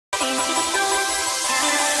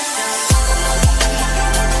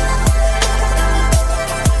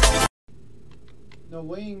the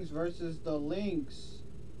Wings versus the Lynx,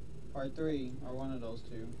 part 3, or one of those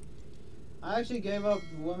two. I actually gave up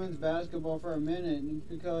women's basketball for a minute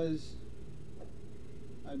because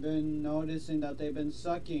I've been noticing that they've been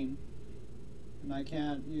sucking, and I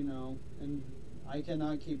can't, and I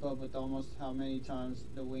cannot keep up with almost how many times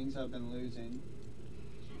the Wings have been losing.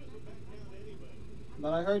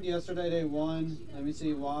 But I heard yesterday they won. Let me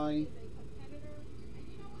see why.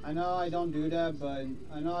 I know I don't do that, but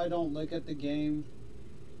I know I don't look at the game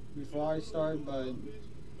before I start, but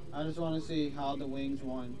I just want to see how the Wings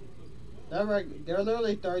won. They're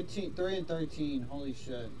literally 3-13. Holy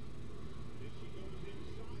shit.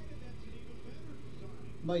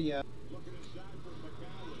 But yeah.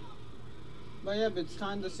 But it's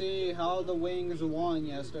time to see how the Wings won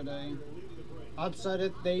yesterday.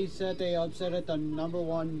 They said they upset the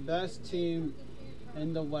 #1 best team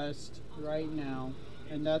in the West right now,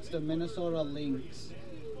 and that's the Minnesota Lynx.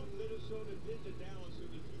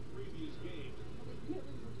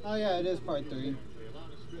 Oh yeah, it is part 3.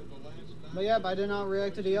 But I did not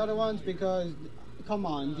react to the other ones because, come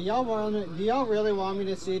on, do y'all really want me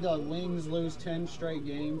to see the Wings lose 10 straight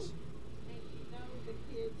games?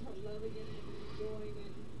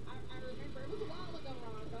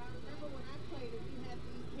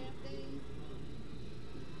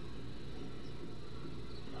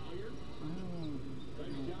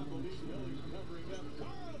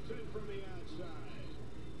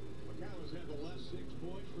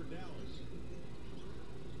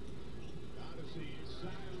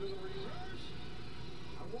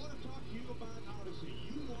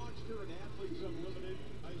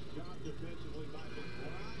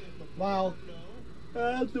 Wow,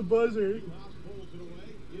 that's the buzzer.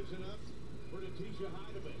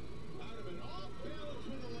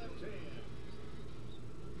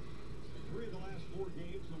 Three of the last 4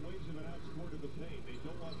 games, the Wings have been outscored in the paint. They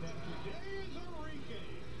don't want that today. Is Enrique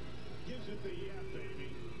gives it the baby.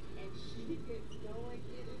 And she gets going.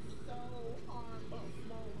 It is so hard to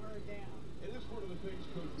slow her down. And that's one of the things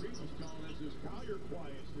Coach Reed was calling as his Collier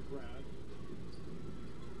quiets the crowd.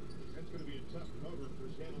 That's going to be a tough cover for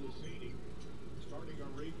San Lucini. Starting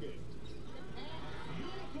Enrique.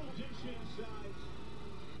 Beautiful dish inside.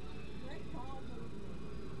 Great ball movement.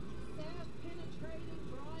 Fast penetrating,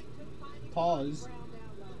 drawing to finding Pause.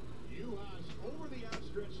 Uhas over the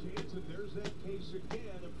outstretched hands, and there's that case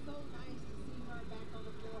again. So nice to see her back on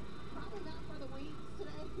the floor. Probably not for the Wings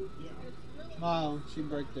today. Yeah. It's really Wow, she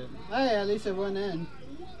bricked it. Hey, at least it went in.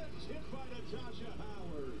 What a tip by Natasha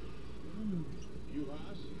Howard.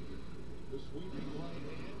 Uhas, the sweeping right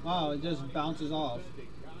hand. Wow, it just bounces off.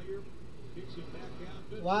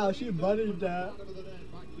 Wow, she butted that. If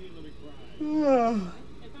I'm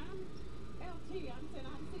LT, I'm saying,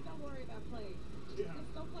 honestly, don't worry about playing. Yeah.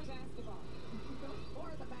 Just go play basketball. Go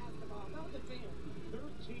score the basketball. Go defend.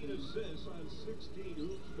 13 assists on 16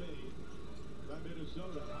 hoops made by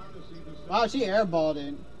Minnesota. Honestly, Wow, she airballed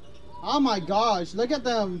it. Oh my gosh, look at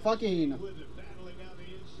them fucking. battling on the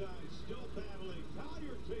inside, still battling.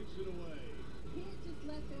 Collier takes it away. Can't just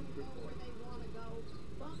let them go where they want to go.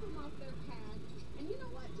 Bump them off their path. And you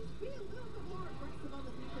know what? Just be a little bit more aggressive on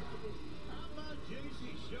the defensive end. How about J.C.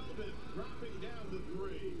 Sheldon dropping down to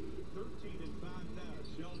 3? 13 and 5 now.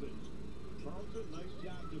 Sheldon. Carlton, nice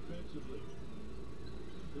job defensively.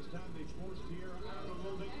 This time they forced Tierra out of the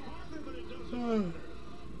low. They caught him, but it doesn't matter.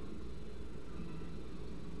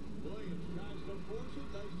 Williams tries to force it.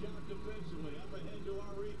 Nice job defensively. Up ahead to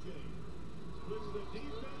Enrique. Splits the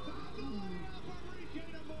defense. Out the layup. Enrique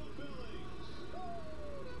to Mo Billings.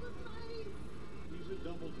 Oh, that was nice. He's in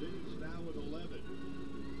double digits now with 11.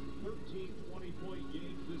 13 20-point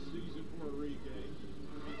games this season for Enrique.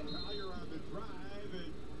 And Collier on the drive,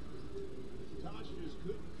 and Tosh just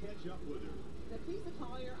couldn't catch up with her. The piece of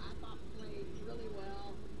Collier, I thought, played really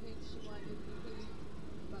well. I think she won MVP.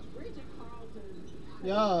 But Bridget Carlton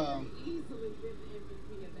Yeah. very easily been the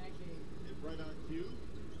MVP of that game. And right on cue.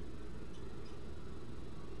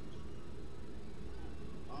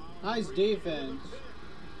 Nice defense.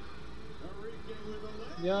 Enrique with a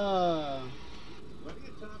layup. Yeah. Plenty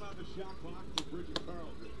of time on the shot clock for Bridget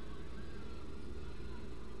Carlton.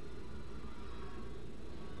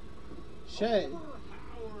 Shit.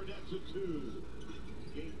 Howard, that's a 2.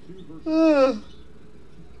 Game 2 versus.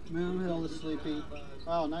 Man, I'm hella sleepy.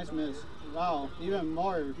 Wow, nice miss. Wow, even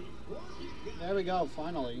more. There we go,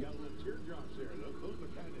 finally. Got little teardrops there. Those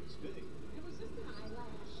are kind of sting. It was just an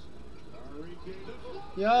eyelash. Enrique to the floor.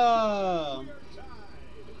 Yeah. We are tied.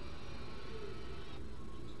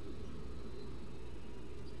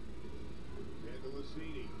 And to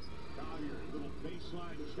Lucini. Collier, little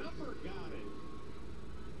baseline jumper, got it.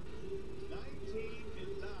 19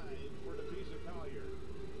 and 9 for the piece of Collier.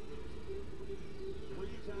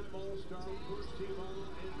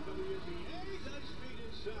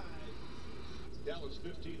 Dallas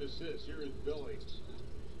 15 assists. Here is Billings.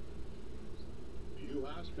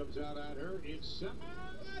 Uhaas comes out on her inside.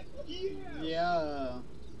 Yes! Yeah.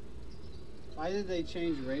 Why did they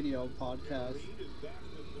change radio podcast? Reed is back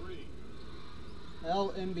to three.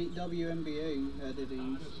 WNBA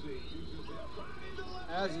editing. Odyssey uses that right into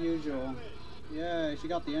left As hand. usual. Yeah, she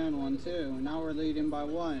got the end one too. Now we're leading by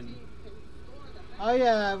 1. Oh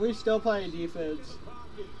yeah, we still playing defense.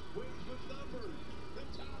 Pocket, wins with numbers.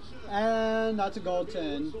 Natasha. And that's a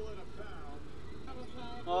goaltend. Whistle and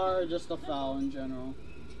a foul. Or just a foul in general.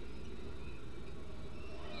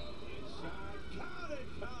 Inside, got it,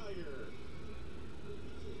 Collier.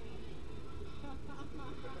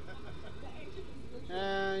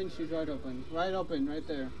 And she's right open. Right open, right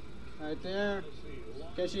there. Right there.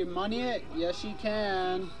 Can she money it? Yes, she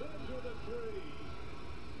can.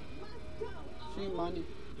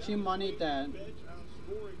 She moneyed that. Bench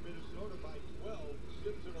outscoring Minnesota by 12.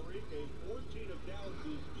 Simpson Enrique, 14 of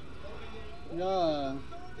Dallas's 28. Yeah.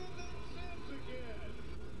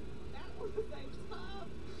 That was a tough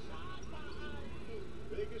shot by Odyssey.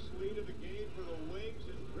 Biggest lead of the game for the Lynx,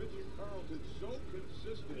 and Bridget Carlton so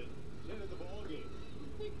consistent. 10 in the ball game. I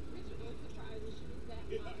think Richard was surprised that she was that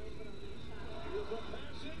Yeah. wide open on that shot. Here's a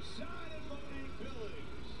pass inside and Monique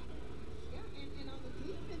Billings. Yeah, and on the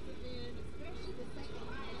defensive end, especially the second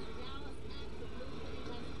half, Dallas absolutely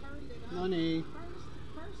has turned it up. Money.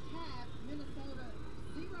 First half, Minnesota,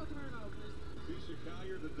 0 turnovers. Lisa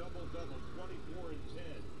Collier, the double-double, 24 and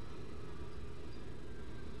 10.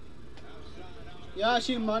 Outside out. Yeah,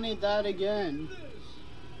 she moneyed that again.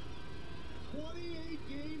 28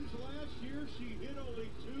 games last year, she hit only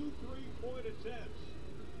 2 3-point attempts.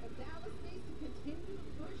 But Dallas needs to continue to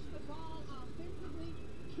push the ball offensively,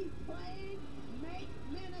 keep playing, make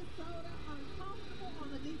Minnesota uncomfortable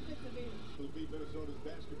on the defensive end. Will be Minnesota's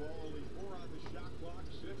basketball, only 4 on the shot clock,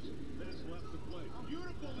 6 minutes left to play.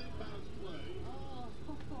 Beautiful inbounds play. Oh,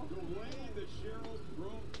 The way that Cheryl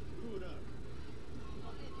threw it up.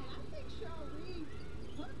 and I think Cheryl Reed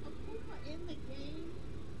put a Cooper in the game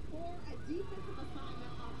for a defensive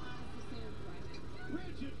assignment on Odyssey Sands right now.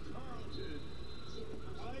 Bridget Carlton,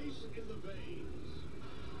 ice in the veins.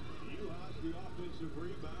 Uhaas, the offensive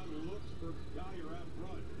rebound, looks for Collier out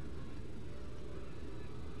front.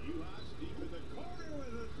 Uhaas deep in the corner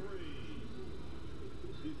with a 3.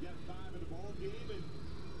 She's got 5 in the ball game, and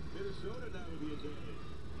Minnesota now with the advantage.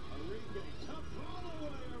 Enrique, tough ball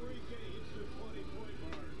away. Enrique hits the 20-point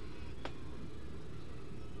mark.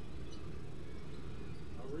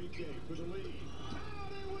 Enrique for the lead.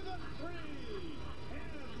 Down in with a 3.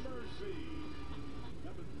 Have mercy.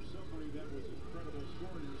 Coming from somebody that was a credible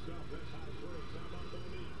scorer yourself. That's high praise. How about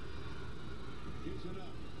Monique? Gives it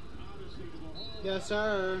up. Odyssey to the hole. Yes,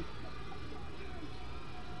 sir.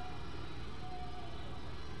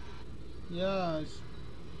 Yes.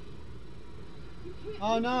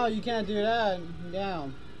 Oh no, you can't do that.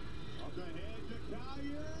 Down. Up ahead to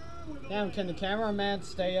Collier with a Damn, can the layup. cameraman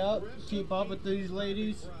stay up? Keep up with these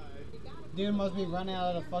ladies? Dude must be running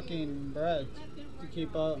out of fucking breath to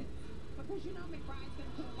keep up. Because you know McBride's going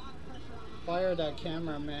to put a lot of pressure on him. Fire that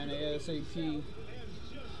cameraman ASAP. As just you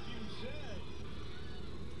said.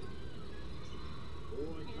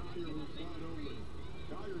 Boy, Collier was not open.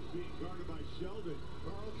 Collier's being guarded by Sheldon.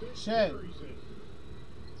 Carlton Shit. buries it.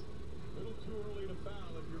 Little too early to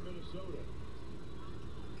foul if you're Minnesota.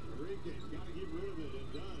 Enrique's got to get rid of it and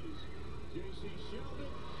does. J.C.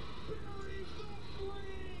 Sheldon buries the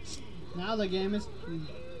 3.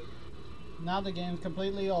 Now the game's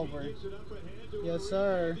completely over. Gets it up ahead to Yes, Enrique.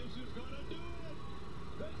 sir. This is gonna do it.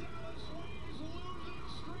 The Dallas Wings losing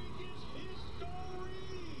streak is history.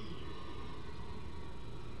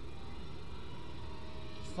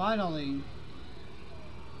 Finally.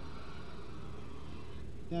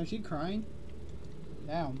 Damn, she crying?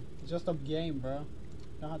 Damn, it's just a game, bro.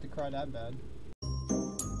 Don't have to cry that bad.